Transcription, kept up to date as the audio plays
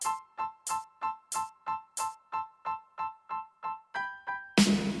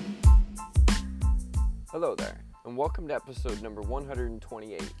Hello there, and welcome to episode number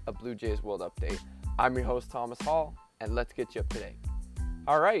 128 of Blue Jays World Update. I'm your host, Thomas Hall, and let's get you up to date.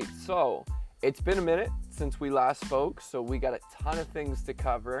 Alright, so it's been a minute since we last spoke, so we got a ton of things to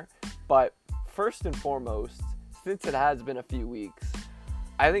cover. But first and foremost, since it has been a few weeks,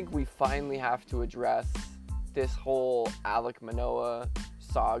 I think we finally have to address this whole Alek Manoah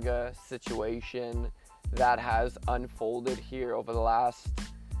saga situation that has unfolded here over the last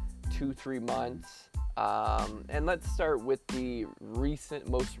 2-3 months. And let's start with the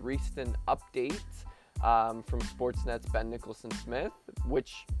most recent update from Sportsnet's Ben Nicholson-Smith,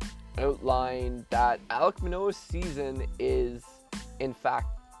 which outlined that Alek Manoah's season is in fact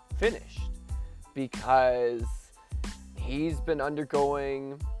finished because he's been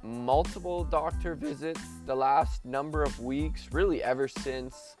undergoing multiple doctor visits the last number of weeks, really ever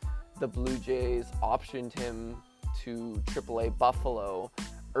since the Blue Jays optioned him to AAA Buffalo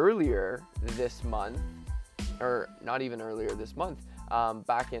earlier this month, or not even earlier this month,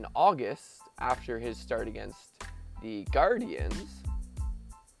 back in August after his start against the Guardians.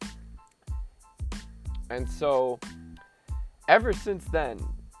 And so ever since then,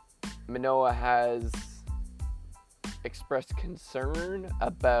 Manoah has expressed concern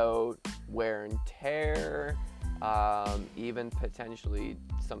about wear and tear, even potentially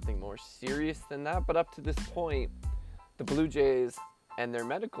something more serious than that. But up to this point, the Blue Jays and their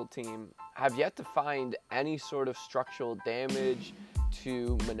medical team have yet to find any sort of structural damage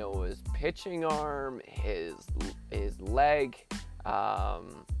to Manoah's pitching arm, his leg,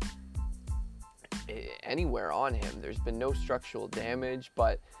 anywhere on him. There's been no structural damage,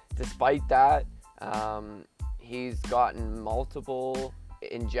 but despite that, he's gotten multiple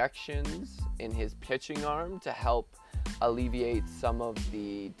injections in his pitching arm to help alleviate some of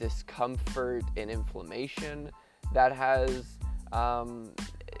the discomfort and inflammation that has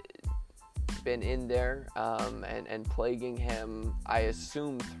been in there and plaguing him, I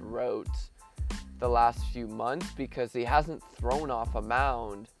assume, throughout the last few months, because he hasn't thrown off a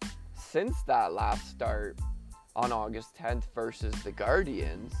mound since that last start on August 10th versus the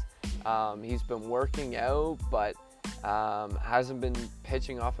Guardians. He's been working out, but hasn't been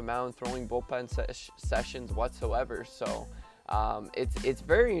pitching off a mound, throwing bullpen sessions whatsoever. So it's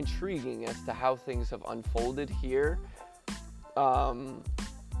very intriguing as to how things have unfolded here.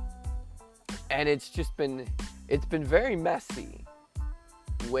 And it's been very messy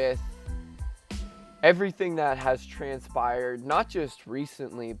with everything that has transpired, not just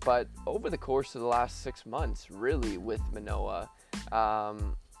recently, but over the course of the last 6 months, really, with Manoah.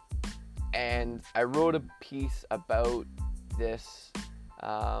 And I wrote a piece about this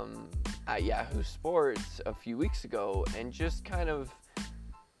at Yahoo Sports a few weeks ago, and just kind of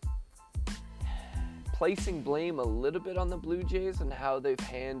placing blame a little bit on the Blue Jays and how they've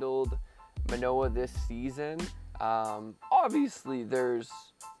handled Manoah this season. Obviously, there's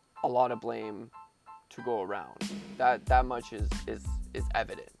a lot of blame to go around. That much is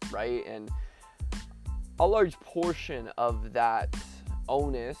evident, right? And a large portion of that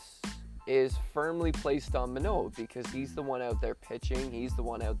onus is firmly placed on Manoah because he's the one out there pitching, he's the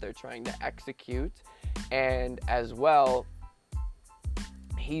one out there trying to execute, and as well,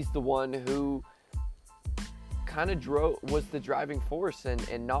 he's the one who kind of was the driving force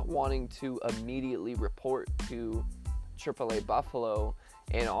and not wanting to immediately report to AAA Buffalo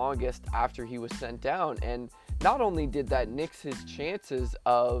in August after he was sent down. And not only did that nix his chances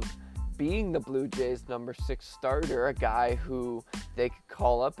of being the Blue Jays' number 6 starter, a guy who they could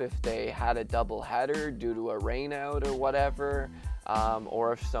call up if they had a doubleheader due to a rainout or whatever,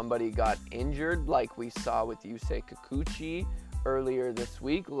 or if somebody got injured like we saw with Yusei Kikuchi earlier this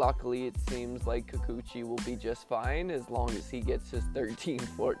week. Luckily, it seems like Kikuchi will be just fine as long as he gets his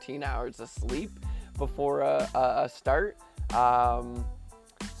 13-14 hours of sleep before a start.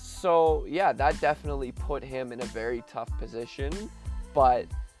 So yeah, that definitely put him in a very tough position. But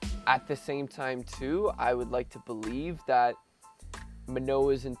at the same time too, I would like to believe that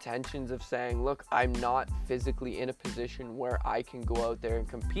Manoah's intentions of saying, look, I'm not physically in a position where I can go out there and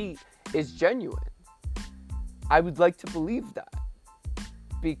compete, is genuine. I would like to believe that,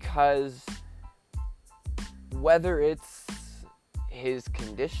 because whether it's his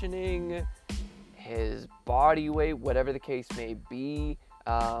conditioning, his body weight, whatever the case may be,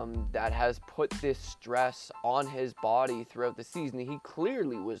 that has put this stress on his body throughout the season, he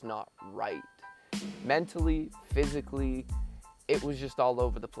clearly was not right. Mentally, physically, it was just all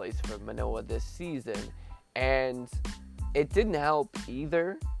over the place for Manoah this season. And it didn't help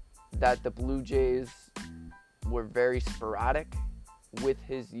either that the Blue Jays were very sporadic with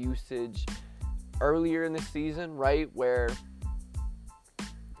his usage earlier in the season, right, where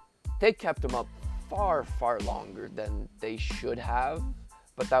they kept him up far, far longer than they should have,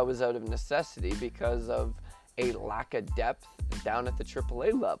 but that was out of necessity because of a lack of depth down at the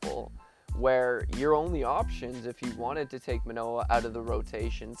AAA level, where your only options, if you wanted to take Manoah out of the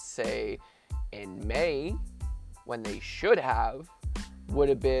rotation, say in May, when they should have, would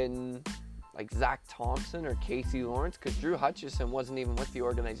have been like Zach Thompson or Casey Lawrence, because Drew Hutchison wasn't even with the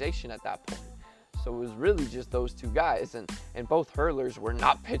organization at that point. So it was really just those two guys, and both hurlers were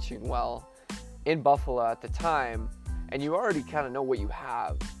not pitching well in Buffalo at the time, and you already kind of know what you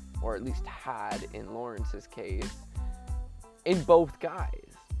have, or at least had in Lawrence's case, in both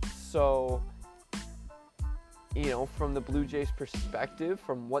guys. So, you know, from the Blue Jays' perspective,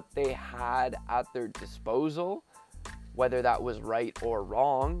 from what they had at their disposal, whether that was right or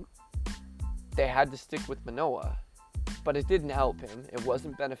wrong, they had to stick with Manoah. But it didn't help him. It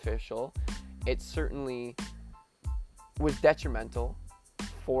wasn't beneficial. It certainly was detrimental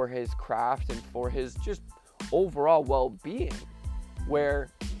for his craft and for his just overall well-being, where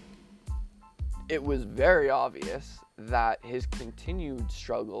it was very obvious that his continued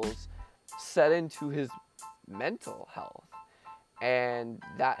struggles set into his mental health, and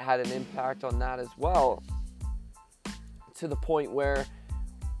that had an impact on that as well, to the point where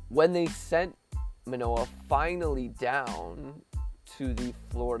when they sent Manoah finally down to the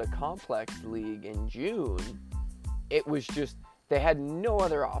Florida Complex League in June, it was just, they had no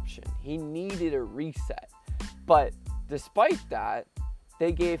other option. He needed a reset. But despite that,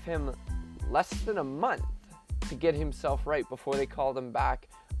 they gave him less than a month to get himself right before they called him back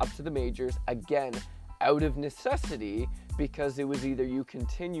up to the majors, again, out of necessity, because it was either you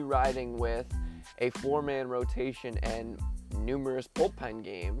continue riding with a four-man rotation and numerous bullpen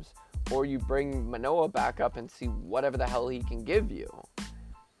games, or you bring Manoah back up and see whatever the hell he can give you,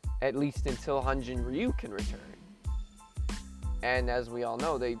 at least until Hyun-Jin Ryu can return. And as we all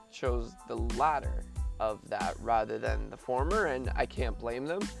know, they chose the latter of that rather than the former, and I can't blame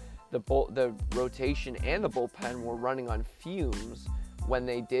them. The rotation and the bullpen were running on fumes when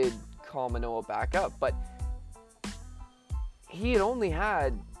they did call Manoah back up, but he had only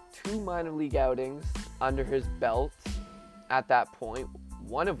had 2 minor league outings under his belt at that point,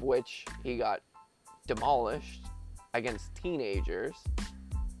 one of which he got demolished against teenagers,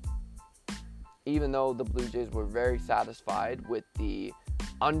 even though the Blue Jays were very satisfied with the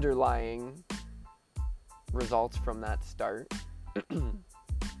underlying results from that start.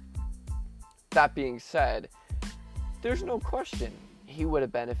 That being said, there's no question he would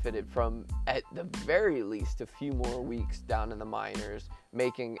have benefited from, at the very least, a few more weeks down in the minors,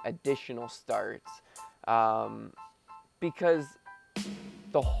 making additional starts, because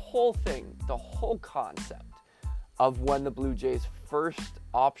the whole thing, the whole concept of when the Blue Jays first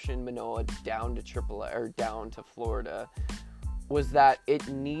optioned Manoah down to AAA or down to Florida was that it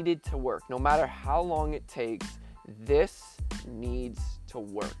needed to work. No matter how long it takes, this needs to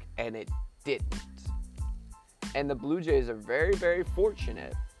work, and it didn't. And the Blue Jays are very, very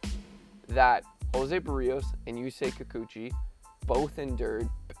fortunate that Jose Barrios and Yusei Kikuchi both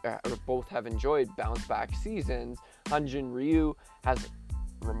have enjoyed bounce-back seasons. Hyun-Jin Ryu has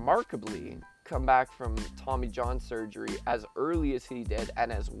remarkably come back from Tommy John surgery as early as he did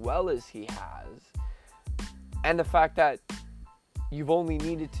and as well as he has. And the fact that you've only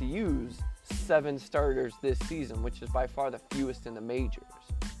needed to use 7 starters this season, which is by far the fewest in the majors.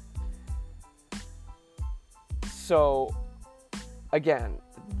 So, again,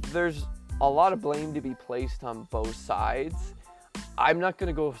 there's a lot of blame to be placed on both sides. I'm not going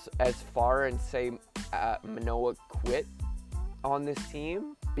to go as far and say Manoah quit on this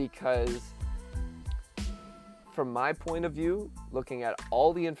team, because from my point of view, looking at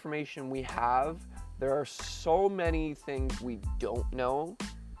all the information we have, there are so many things we don't know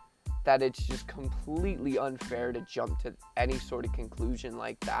that it's just completely unfair to jump to any sort of conclusion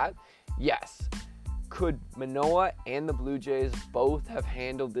like that. Yes, could Manoah and the Blue Jays both have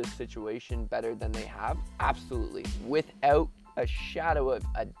handled this situation better than they have? Absolutely. Without a shadow of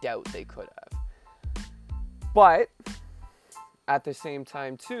a doubt, they could have. But at the same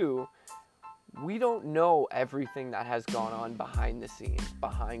time, too, we don't know everything that has gone on behind the scenes,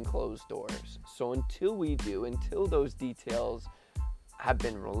 behind closed doors. So until we do, until those details have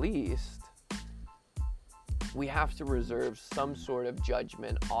been released, we have to reserve some sort of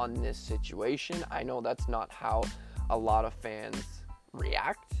judgment on this situation. I know that's not how a lot of fans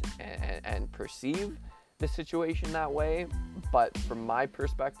react and perceive the situation that way, but from my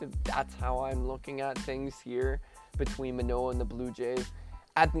perspective, that's how I'm looking at things here between Manoah and the Blue Jays.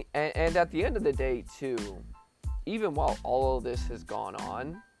 At the end of the day, too, even while all of this has gone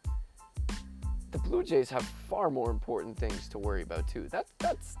on, the Blue Jays have far more important things to worry about, too.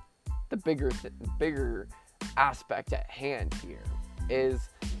 That's the bigger aspect at hand here is,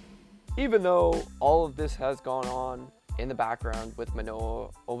 even though all of this has gone on in the background with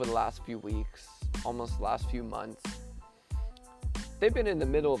Manoah over the last few weeks, almost the last few months, they've been in the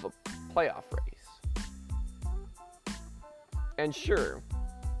middle of a playoff race. And sure,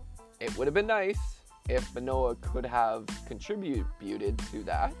 it would have been nice if Manoah could have contributed to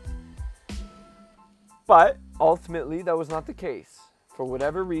that. But ultimately, that was not the case. For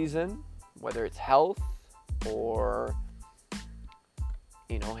whatever reason, whether it's health or,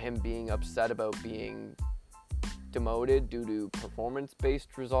 you know, him being upset about being demoted due to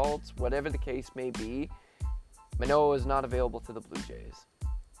performance-based results, whatever the case may be, Manoah is not available to the Blue Jays,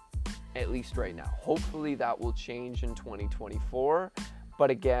 at least right now. Hopefully that will change in 2024,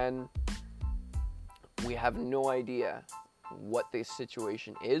 but again, we have no idea what the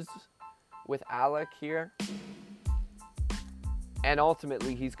situation is with Alek here, and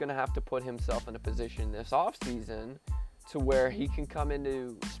ultimately he's going to have to put himself in a position this offseason to where he can come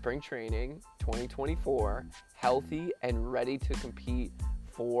into spring training 2024 healthy and ready to compete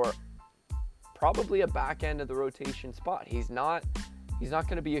for probably a back end of the rotation spot. He's not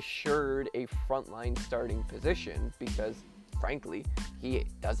going to be assured a frontline starting position because, frankly, he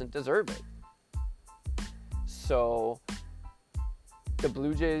doesn't deserve it. So the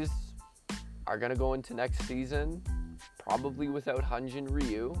Blue Jays are going to go into next season probably without Hyun-Jin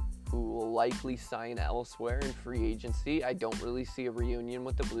Ryu, who will likely sign elsewhere in free agency. I don't really see a reunion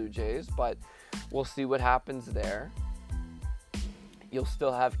with the Blue Jays, but we'll see what happens there. You'll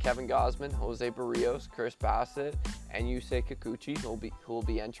still have Kevin Gausman, Jose Barrios, Chris Bassett, and Yusei Kikuchi, who will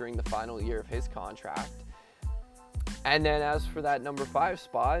be entering the final year of his contract. And then as for that number 5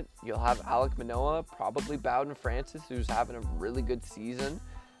 spot, you'll have Alek Manoah, probably Bowden Francis, who's having a really good season.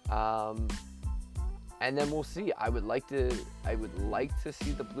 And then we'll see. I would like to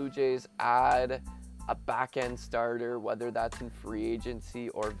see the Blue Jays add a back-end starter, whether that's in free agency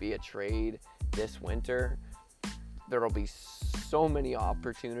or via trade this winter. There will be so many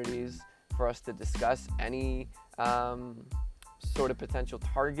opportunities for us to discuss any sort of potential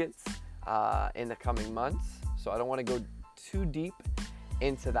targets in the coming months. So I don't want to go too deep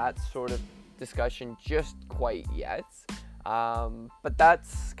into that sort of discussion just quite yet. But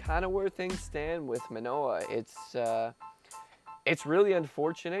that's kind of where things stand with Manoah. It's really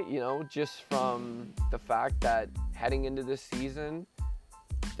unfortunate, you know, just from the fact that heading into this season,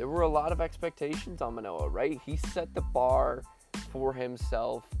 there were a lot of expectations on Manoah, right? He set the bar for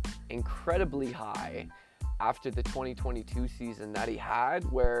himself incredibly high after the 2022 season that he had,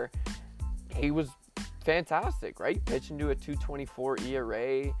 where he was fantastic, right? Pitching to a 2.24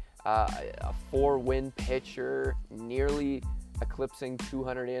 ERA, a 4-win pitcher, nearly eclipsing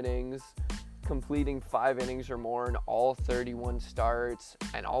 200 innings, completing 5 innings or more in all 31 starts,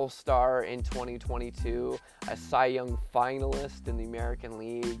 an all-star in 2022, a Cy Young finalist in the American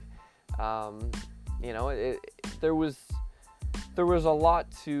League. You know, there was a lot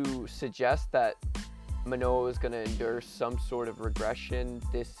to suggest that Manoah was going to endure some sort of regression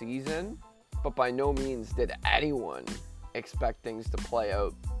this season, but by no means did anyone expect things to play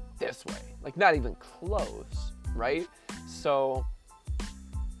out this way. Like, not even close, right? So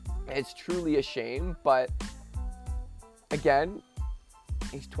it's truly a shame, but again,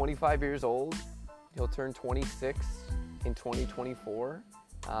 he's 25 years old. He'll turn 26 in 2024.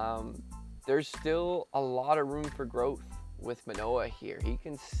 There's still a lot of room for growth with Manoah here. He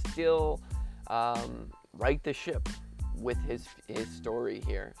can still right the ship with his story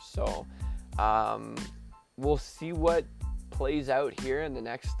here. So we'll see what plays out here in the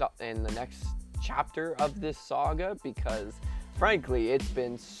next chapter of this saga, because frankly, it's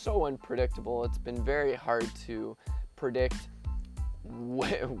been so unpredictable. It's been very hard to predict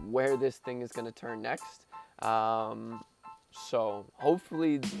where this thing is going to turn next. So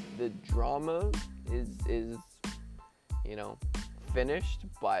hopefully the drama is you know, finished,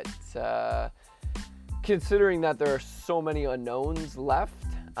 but considering that there are so many unknowns left,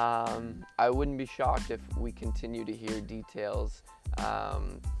 I wouldn't be shocked if we continue to hear details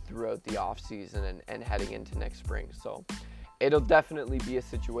throughout the off season and heading into next spring. So it'll definitely be a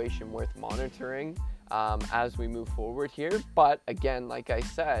situation worth monitoring as we move forward here. But again, like I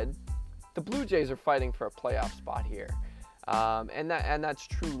said, the Blue Jays are fighting for a playoff spot here, and that's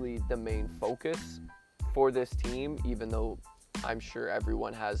truly the main focus for this team, even though I'm sure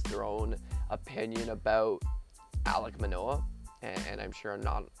everyone has their own opinion about Alek Manoah, and I'm sure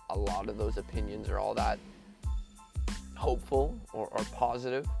not a lot of those opinions are all that hopeful or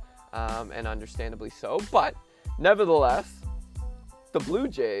positive, and understandably so. But nevertheless, the Blue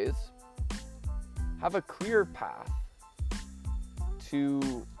Jays have a clear path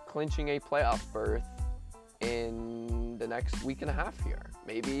to clinching a playoff berth in the next week and a half here,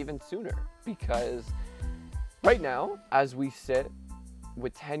 maybe even sooner, because right now, as we sit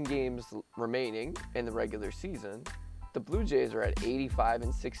with 10 games remaining in the regular season, the Blue Jays are at 85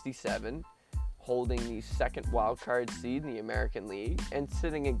 and 67, holding the second wildcard seed in the American League and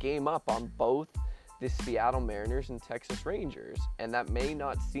sitting a game up on both the Seattle Mariners and Texas Rangers. And that may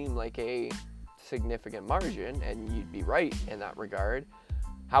not seem like a significant margin, and you'd be right in that regard.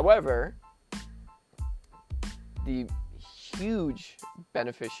 However, the huge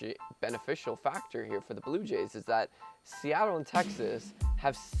beneficial factor here for the Blue Jays is that Seattle and Texas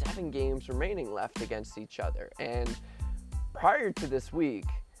have 7 games remaining left against each other. And prior to this week,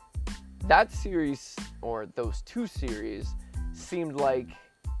 that series, or those 2 series, seemed like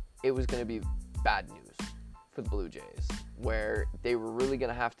it was going to be bad news for the Blue Jays, where they were really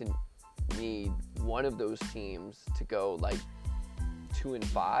going to have to need one of those teams to go like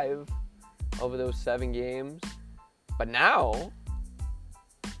 2-5 over those 7 games. But now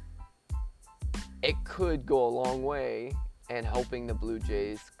it could go a long way in helping the Blue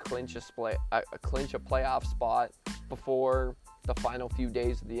Jays clinch a playoff spot before the final few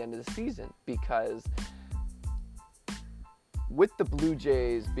days of the end of the season, because with the Blue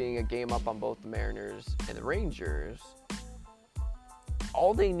Jays being a game up on both the Mariners and the Rangers,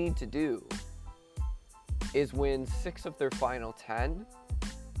 all they need to do is win 6 of their final 10,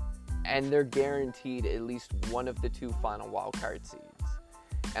 and they're guaranteed at least one of the 2 final wildcard seeds.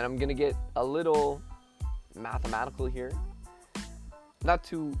 And I'm going to get a little mathematical here. Not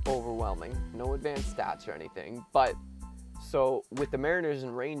too overwhelming, no advanced stats or anything, but so with the Mariners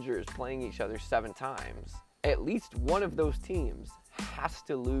and Rangers playing each other 7 times, at least one of those teams has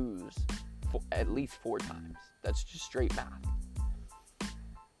to lose at least 4 times. That's just straight math.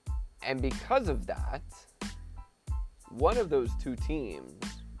 And because of that, one of those 2 teams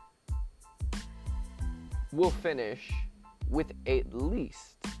will finish with at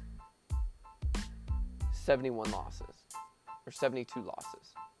least 71 losses or 72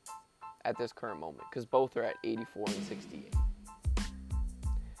 losses at this current moment, because both are at 84 and 68.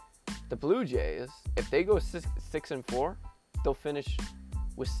 The Blue Jays, if they go 6-4, they'll finish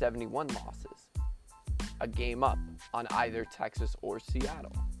with 71 losses, a game up on either Texas or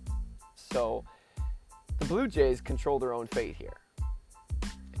Seattle. So the Blue Jays control their own fate here.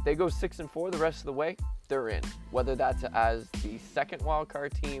 If they go 6-4 the rest of the way, they're in, whether that's as the second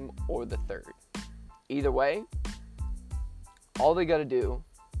wildcard team or the third. Either way, all they got to do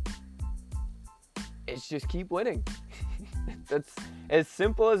is just keep winning. That's as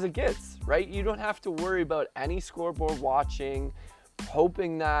simple as it gets, right? You don't have to worry about any scoreboard watching,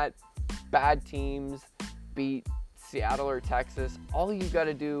 hoping that bad teams beat Seattle or Texas. All you got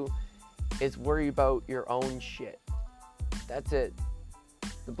to do is worry about your own shit. That's it.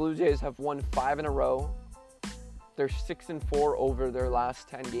 The Blue Jays have won 5 in a row. They're 6-4 over their last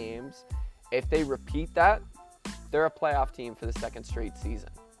 10 games. If they repeat that, they're a playoff team for the 2nd straight season.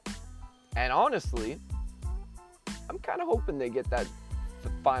 And honestly, I'm kind of hoping they get that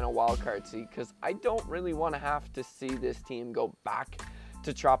final wildcard seed, because I don't really want to have to see this team go back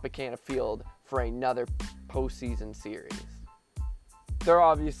to Tropicana Field for another postseason series. They're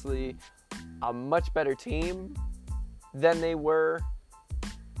obviously a much better team than they were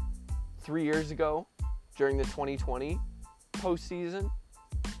 3 years ago during the 2020 postseason,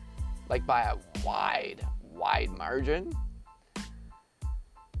 like by a wide margin.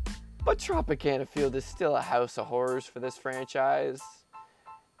 But Tropicana Field is still a house of horrors for this franchise.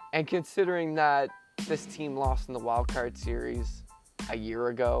 And considering that this team lost in the wildcard series a year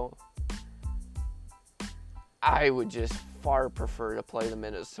ago, I would just far prefer to play the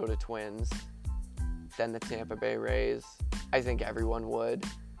Minnesota Twins than the Tampa Bay Rays. I think everyone would.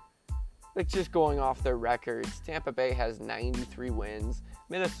 Like, just going off their records, Tampa Bay has 93 wins.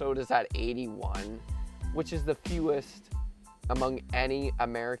 Minnesota's at 81, which is the fewest among any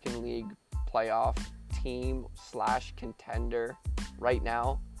American League playoff team / contender right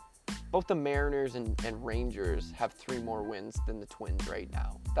now. Both the Mariners and Rangers have 3 more wins than the Twins right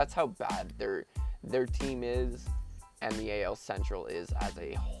now. That's how bad their team is, and the AL Central is as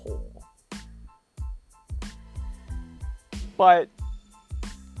a whole. But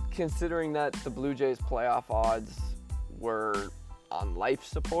considering that the Blue Jays playoff odds were on life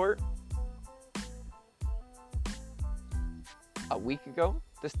support a week ago,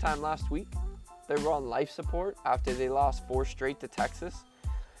 this time last week, they were on life support after they lost 4 straight to Texas.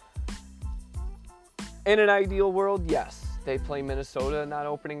 In an ideal world, yes, they play Minnesota in that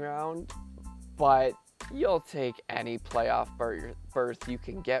opening round, but you'll take any playoff berth you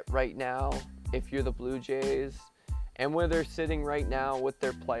can get right now if you're the Blue Jays. And where they're sitting right now with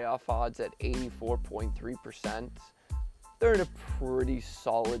their playoff odds at 84.3%, they're in a pretty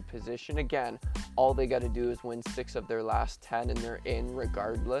solid position. Again, all they got to do is win 6 of their last 10 and they're in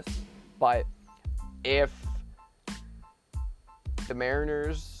regardless. But if the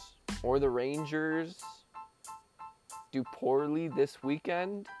Mariners or the Rangers do poorly this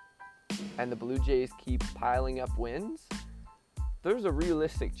weekend and the Blue Jays keep piling up wins, there's a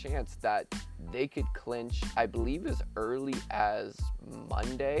realistic chance that they could clinch, I believe, as early as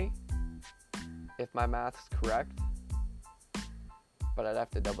Monday, if my math's correct. But I'd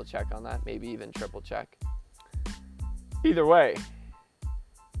have to double check on that, maybe even triple check. Either way,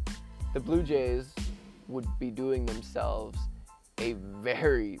 the Blue Jays would be doing themselves a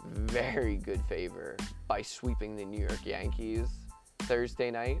very, very good favor by sweeping the New York Yankees Thursday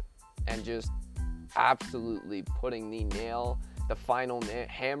night and just absolutely putting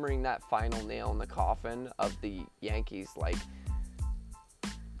hammering that final nail in the coffin of the Yankees, like,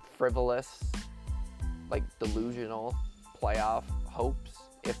 frivolous, like, delusional playoff hopes,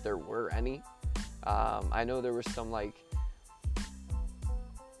 if there were any. I know there was some, like,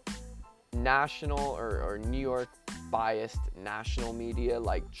 national or New York biased national media,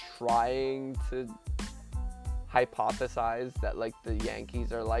 like, trying to hypothesize that, like, the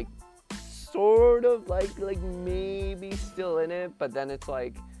Yankees are, like, sort of like maybe still in it, but then it's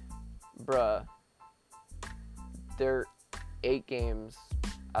like, bruh, they're 8 games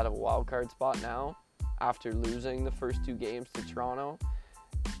out of a wild card spot now after losing the first 2 games to Toronto.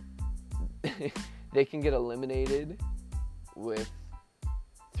 They can get eliminated with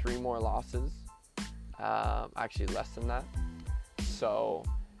 3 more losses, actually less than that. So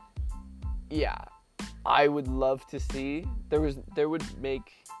yeah, I would love to see, it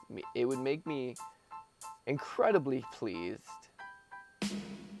would make me incredibly pleased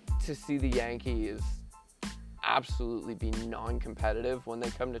to see the Yankees absolutely be non-competitive when they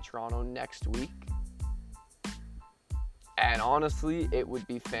come to Toronto next week. And honestly, it would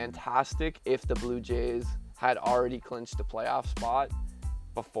be fantastic if the Blue Jays had already clinched a playoff spot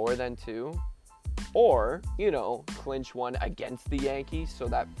before then too. Or, clinch one against the Yankees, so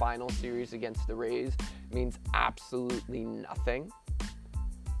that final series against the Rays means absolutely nothing.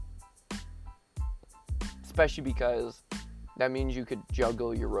 Especially because that means you could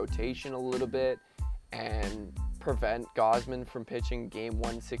juggle your rotation a little bit and prevent Gausman from pitching game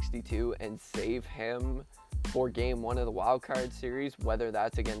 162 and save him for game 1 of the wild card series, whether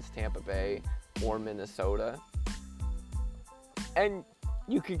that's against Tampa Bay or Minnesota. And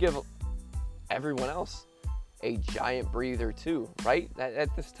you could give everyone else a giant breather too, right?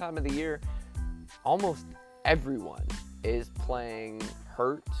 At this time of the year, almost everyone is playing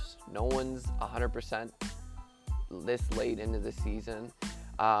hurt. No one's 100% this late into the season.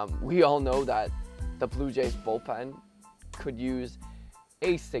 We all know that the Blue Jays bullpen could use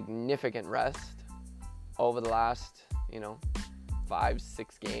a significant rest over the last,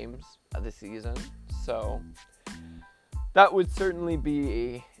 5-6 games of the season. So that would certainly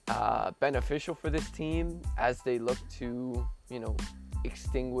be beneficial for this team as they look to,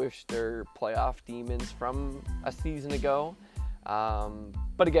 extinguish their playoff demons from a season ago.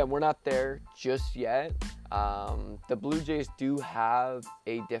 But again, we're not there just yet. The Blue Jays do have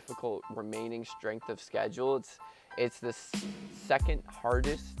a difficult remaining strength of schedule. It's the second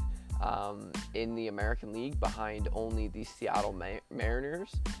hardest in the American League, behind only the Seattle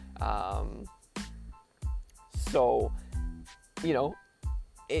Mariners. So,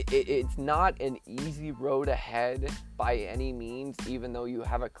 it's not an easy road ahead by any means. Even though you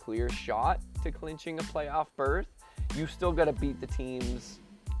have a clear shot to clinching a playoff berth, you still got to beat the teams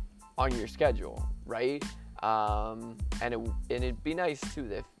on your schedule, right? And it'd be nice too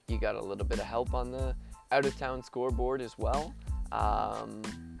if you got a little bit of help on the out-of-town scoreboard as well.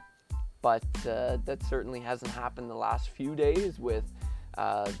 But that certainly hasn't happened the last few days with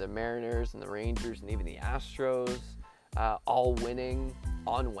the Mariners and the Rangers and even the Astros all winning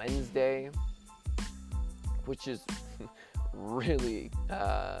on Wednesday, which is really,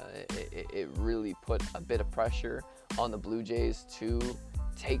 it really put a bit of pressure on the Blue Jays to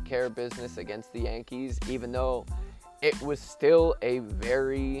take care of business against the Yankees, even though it was still a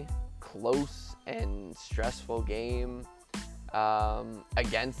very close and stressful game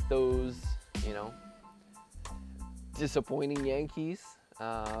against those, disappointing Yankees,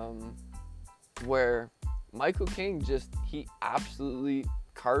 where Michael King he absolutely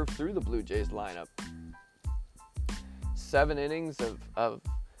carved through the Blue Jays lineup. 7 innings of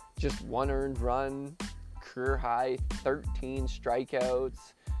just 1 earned run, career high 13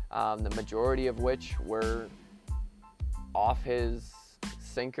 strikeouts, the majority of which were off his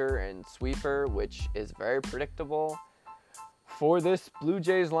sinker and sweeper, which is very predictable for this Blue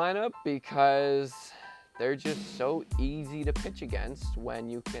Jays lineup because they're just so easy to pitch against when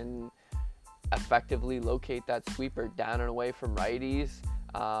you can effectively locate that sweeper down and away from righties,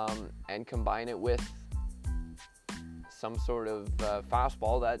 and combine it with some sort of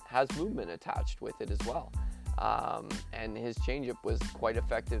fastball that has movement attached with it as well. And his changeup was quite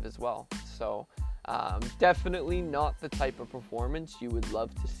effective as well. So definitely not the type of performance you would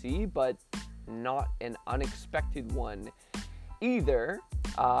love to see, but not an unexpected one either.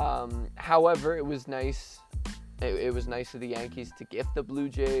 However, it was nice. It was nice of the Yankees to gift the Blue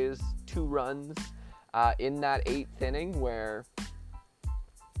Jays 2 runs in that 8th inning, where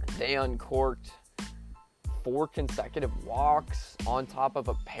they uncorked 4 consecutive walks on top of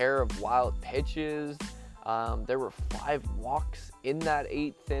a pair of wild pitches. There were 5 walks in that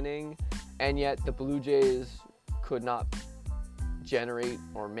 8th inning, and yet the Blue Jays could not generate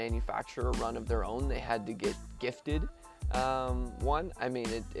or manufacture a run of their own. They had to get gifted one. I mean,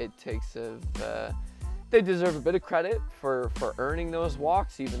 it takes they deserve a bit of credit for earning those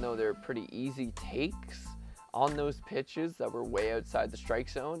walks, even though they're pretty easy takes on those pitches that were way outside the strike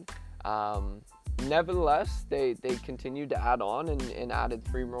zone. Nevertheless, they continued to add on and added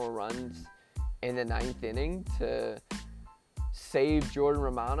 3 more runs in the 9th inning to save Jordan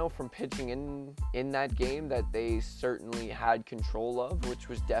Romano from pitching in that game that they certainly had control of, which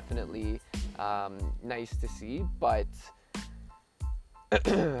was definitely nice to see. But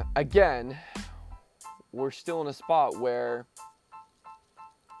again, we're still in a spot where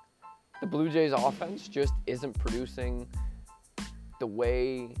the Blue Jays offense just isn't producing the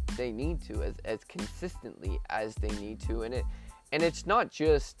way they need to, as consistently as they need to. And it's not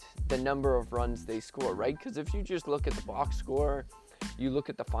just the number of runs they score, right? Because if you just look at the box score, you look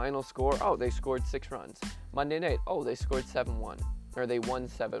at the final score, oh, they scored 6 runs. Monday night, oh, they scored 7-1, or they won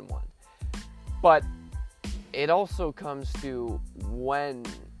 7-1. But it also comes to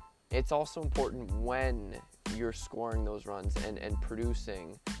it's also important when you're scoring those runs and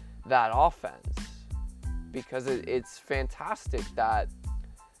producing that offense, because it's fantastic that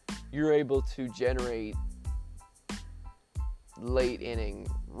you're able to generate late inning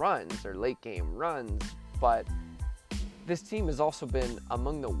runs or late game runs, but this team has also been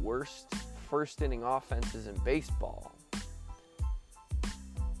among the worst first inning offenses in baseball.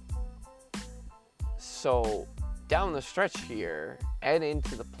 So down the stretch here and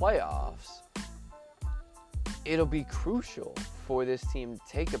into the playoffs, it'll be crucial for this team to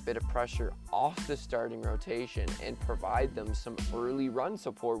take a bit of pressure off the starting rotation and provide them some early run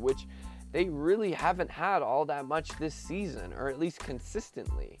support, which they really haven't had all that much this season, or at least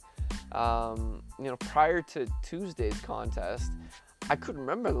consistently. Prior to Tuesday's contest, I couldn't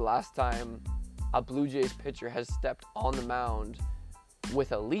remember the last time a Blue Jays pitcher has stepped on the mound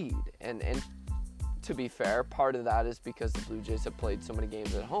with a lead. And to be fair, part of that is because the Blue Jays have played so many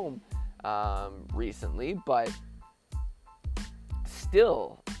games at home recently, but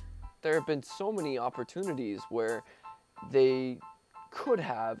still, there have been so many opportunities where they could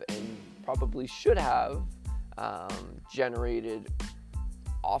have and probably should have generated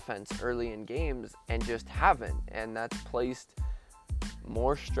offense early in games and just haven't, and that's placed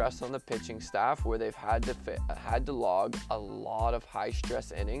more stress on the pitching staff, where they've had to log a lot of high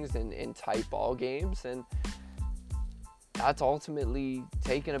stress innings in tight ball games, and that's ultimately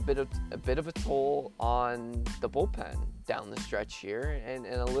taken a bit of a toll on the bullpen down the stretch here, and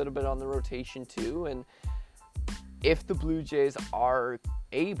a little bit on the rotation too. And if the Blue Jays are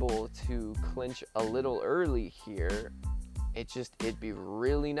able to clinch a little early here, it'd be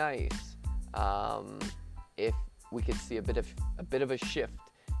really nice if we could see a bit of a shift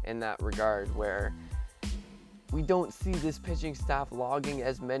in that regard, where we don't see this pitching staff logging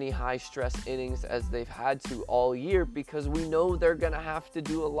as many high stress innings as they've had to all year, because we know they're going to have to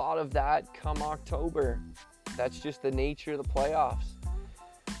do a lot of that come October. That's just the nature of the playoffs.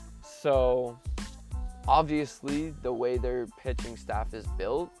 So obviously, the way their pitching staff is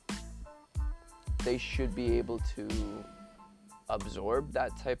built, they should be able to absorb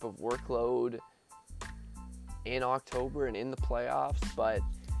that type of workload in October and in the playoffs, but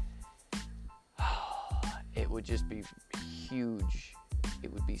it would just be huge.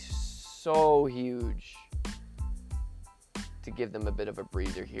 It would be so huge to give them a bit of a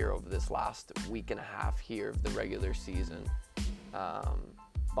breather here over this last week and a half here of the regular season.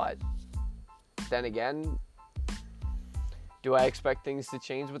 But then again, do I expect things to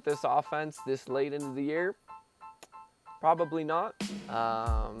change with this offense this late into the year? Probably not,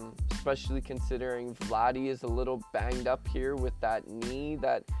 especially considering Vladdy is a little banged up here with that knee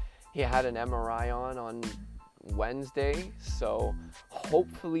that he had an MRI on Wednesday, so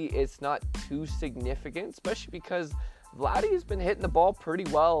hopefully it's not too significant, especially because Vladdy has been hitting the ball pretty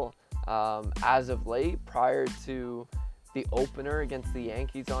well as of late. Prior to the opener against the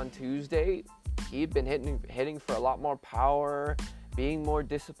Yankees on Tuesday, he'd been hitting for a lot more power, being more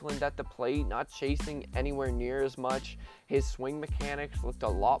disciplined at the plate, not chasing anywhere near as much. His swing mechanics looked a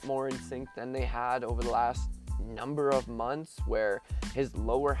lot more in sync than they had over the last number of months, where his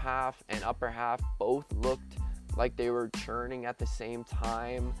lower half and upper half both looked like they were churning at the same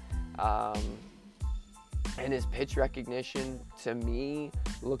time. And his pitch recognition, to me,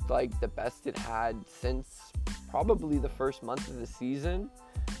 looked like the best it had since probably the first month of the season,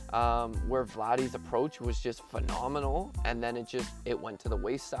 where Vladdy's approach was just phenomenal, and then it went to the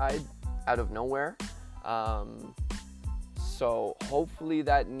wayside out of nowhere. So hopefully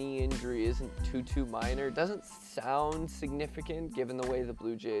that knee injury isn't too minor. It doesn't sound significant given the way the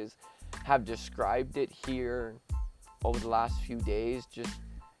Blue Jays have described it here over the last few days, just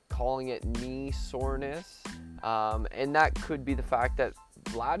calling it knee soreness. And that could be the fact that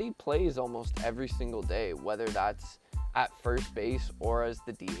Vladdy plays almost every single day, whether that's at first base or as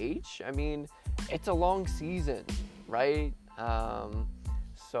the DH. I mean, it's a long season, right?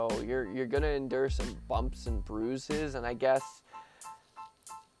 So you're gonna endure some bumps and bruises, and I guess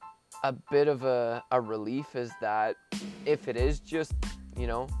a bit of a relief is that if it is just,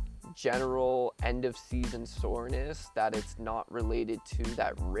 general end of season soreness, that it's not related to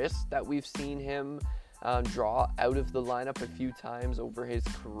that wrist that we've seen him draw out of the lineup a few times over his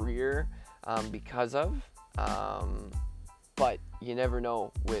career because of. But you never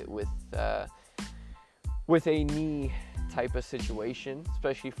know with a knee type of situation,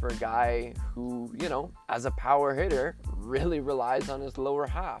 especially for a guy who, as a power hitter, really relies on his lower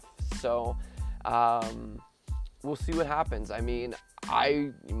half. So we'll see what happens. I mean,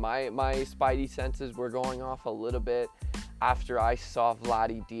 my spidey senses were going off a little bit after I saw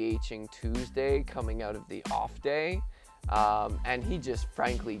Vladdy DHing Tuesday coming out of the off day. And he just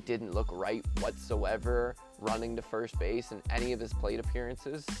frankly didn't look right whatsoever running to first base in any of his plate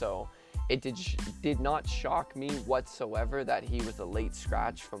appearances. So it did not shock me whatsoever that he was a late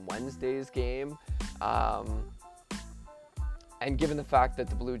scratch from Wednesday's game. And given the fact that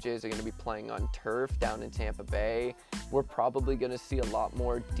the Blue Jays are going to be playing on turf down in Tampa Bay, we're probably going to see a lot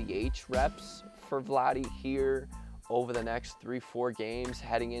more DH reps for Vladdy here over the next 3-4 games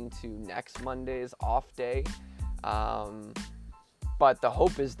heading into next Monday's off day. But the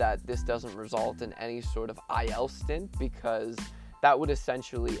hope is that this doesn't result in any sort of IL stint, because that would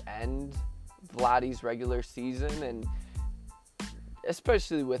essentially end Vladdy's regular season, and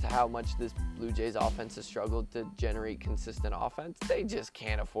especially with how much this Blue Jays offense has struggled to generate consistent offense, they just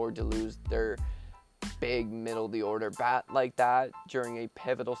can't afford to lose their big middle of the order bat like that during a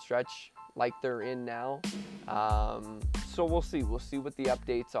pivotal stretch like they're in now. So we'll see what the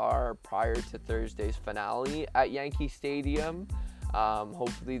updates are prior to Thursday's finale at Yankee Stadium.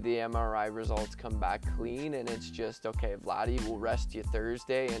 Hopefully the MRI results come back clean and it's just, okay, Vladdy will rest you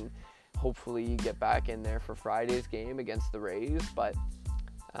Thursday, and hopefully you get back in there for Friday's game against the Rays. But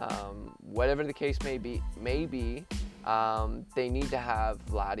whatever the case may be, they need to have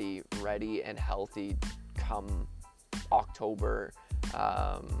Vladdy ready and healthy come October,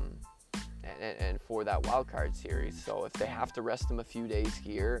 and for that wild card series. So if they have to rest him a few days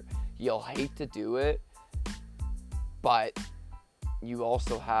here, you'll hate to do it, but you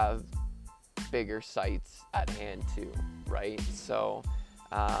also have bigger sights at hand too, right? So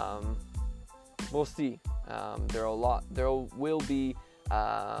we'll see. There will be,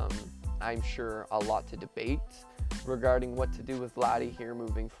 I'm sure, a lot to debate regarding what to do with Vladdy here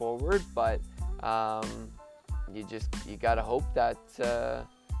moving forward, but you gotta hope that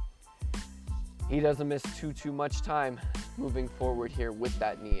he doesn't miss too much time moving forward here with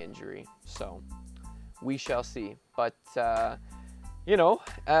that knee injury. So we shall see. But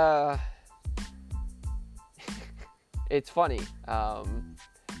it's funny.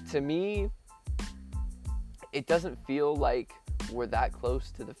 To me, it doesn't feel like we're that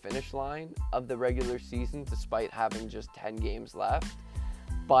close to the finish line of the regular season, despite having just 10 games left.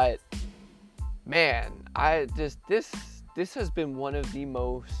 But man, this has been one of the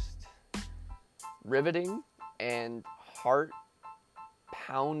most riveting and heart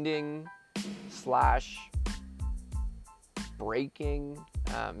pounding / breaking,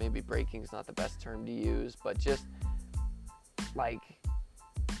 maybe breaking is not the best term to use, but just like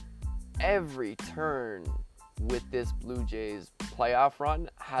every turn with this Blue Jays playoff run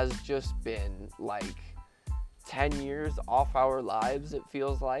has just been like 10 years off our lives, it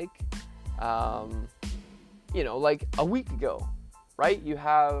feels like. Like a week ago, right? You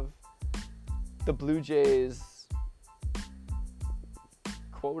have the Blue Jays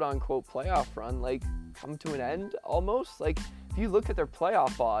quote-unquote playoff run, like, come to an end almost. Like, if you look at their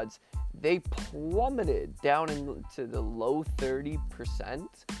playoff odds, they plummeted down into the low 30%,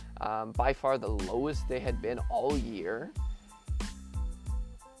 by far the lowest they had been all year.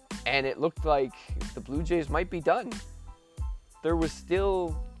 And it looked like the Blue Jays might be done. There was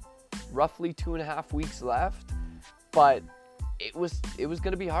still roughly 2.5 weeks left, but it was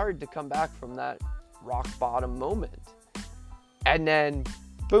going to be hard to come back from that rock bottom moment. And then,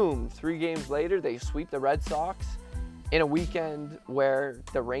 boom, 3 games later, they sweep the Red Sox in a weekend where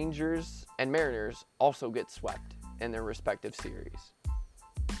the Rangers and Mariners also get swept in their respective series.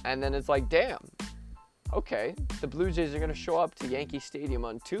 And then it's like, damn, okay, the Blue Jays are going to show up to Yankee Stadium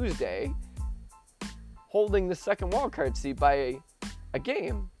on Tuesday holding the second wildcard seat by a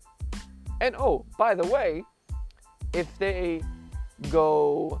game. And oh, by the way, if they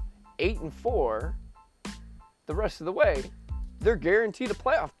go 8-4 the rest of the way, they're guaranteed a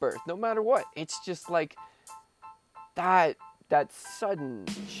playoff berth no matter what. It's just like that sudden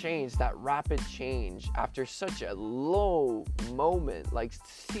change, that rapid change after such a low moment, like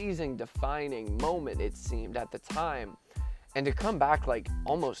season-defining moment it seemed at the time, and to come back like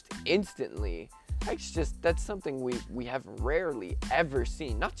almost instantly, that's something we have rarely ever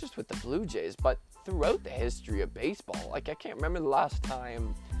seen, not just with the Blue Jays, but throughout the history of baseball. Like, I can't remember the last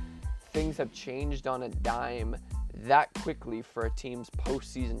time things have changed on a dime that quickly for a team's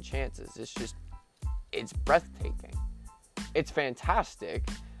postseason chances. It's breathtaking. It's fantastic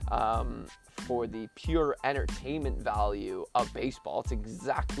for the pure entertainment value of baseball. It's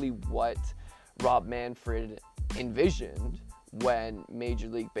exactly what Rob Manfred envisioned when Major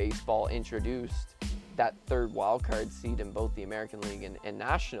League Baseball introduced that third wildcard seat in both the American League and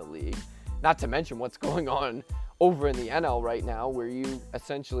National League. Not to mention what's going on over in the NL right now, where you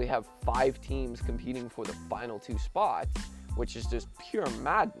essentially have 5 teams competing for the final 2 spots, which is just pure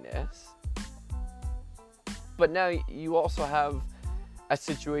madness. But now you also have a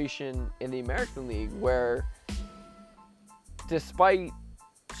situation in the American League where, despite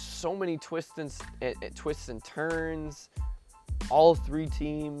so many twists and turns, all 3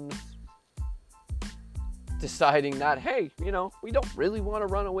 teams deciding that, hey, we don't really want to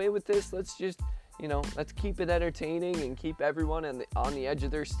run away with this. Let's just, let's keep it entertaining and keep everyone on the edge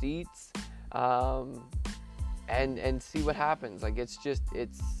of their seats, and see what happens. Like,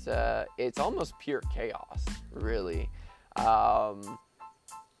 it's almost pure chaos, really.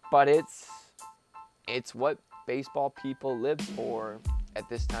 But it's what baseball people live for at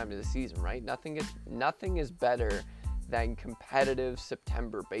this time of the season, right? Nothing is better than competitive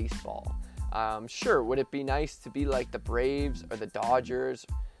September baseball. Sure, would it be nice to be like the Braves or the Dodgers,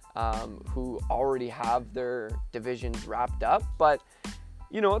 who already have their divisions wrapped up? But,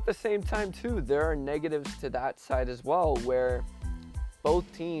 at the same time, too, there are negatives to that side as well, where both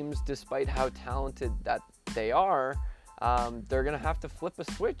teams, despite how talented that they are, they're going to have to flip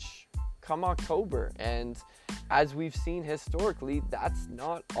a switch come October. And as we've seen historically, that's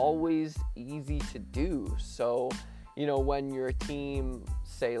not always easy to do. So, when you're a team,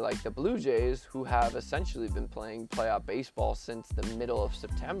 say like the Blue Jays, who have essentially been playing playoff baseball since the middle of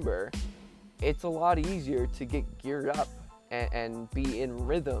September, it's a lot easier to get geared up and be in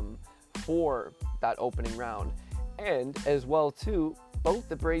rhythm for that opening round. And as well, too, both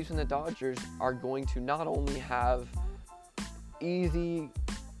the Braves and the Dodgers are going to not only have easy,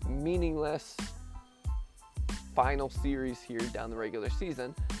 meaningless final series here down the regular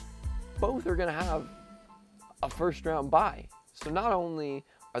season, both are going to have a first round bye. So not only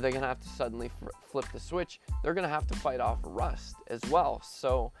are they going to have to suddenly flip the switch, they're going to have to fight off rust as well.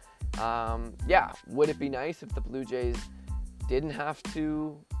 So, would it be nice if the Blue Jays didn't have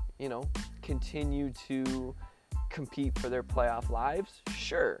to, continue to compete for their playoff lives?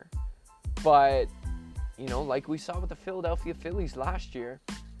 Sure. But, like we saw with the Philadelphia Phillies last year,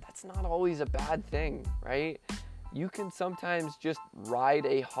 that's not always a bad thing, right? You can sometimes just ride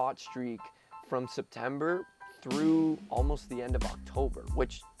a hot streak from September through almost the end of October,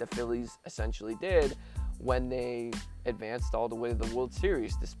 which the Phillies essentially did when they advanced all the way to the World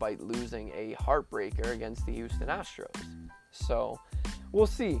Series, despite losing a heartbreaker against the Houston Astros. So we'll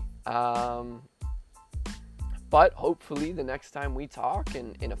see. But hopefully the next time we talk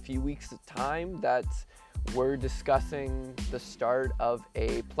in a few weeks' time, that we're discussing the start of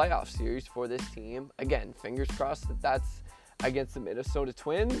a playoff series for this team. Again, fingers crossed that that's against the Minnesota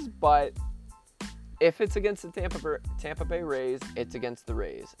Twins, but if it's against the Tampa Bay Rays, it's against the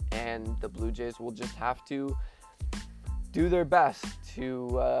Rays. And the Blue Jays will just have to do their best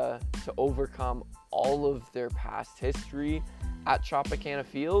to overcome all of their past history at Tropicana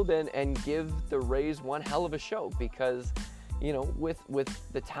Field and give the Rays one hell of a show, because, you know, with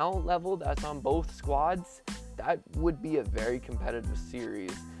the talent level that's on both squads, that would be a very competitive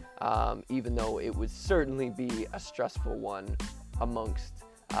series, even though it would certainly be a stressful one amongst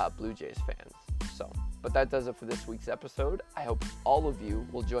Blue Jays fans. But that does it for this week's episode. I hope all of you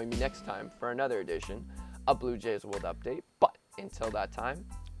will join me next time for another edition of Blue Jays World Update. But until that time,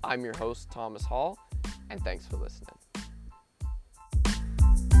 I'm your host, Thomas Hall, and thanks for listening.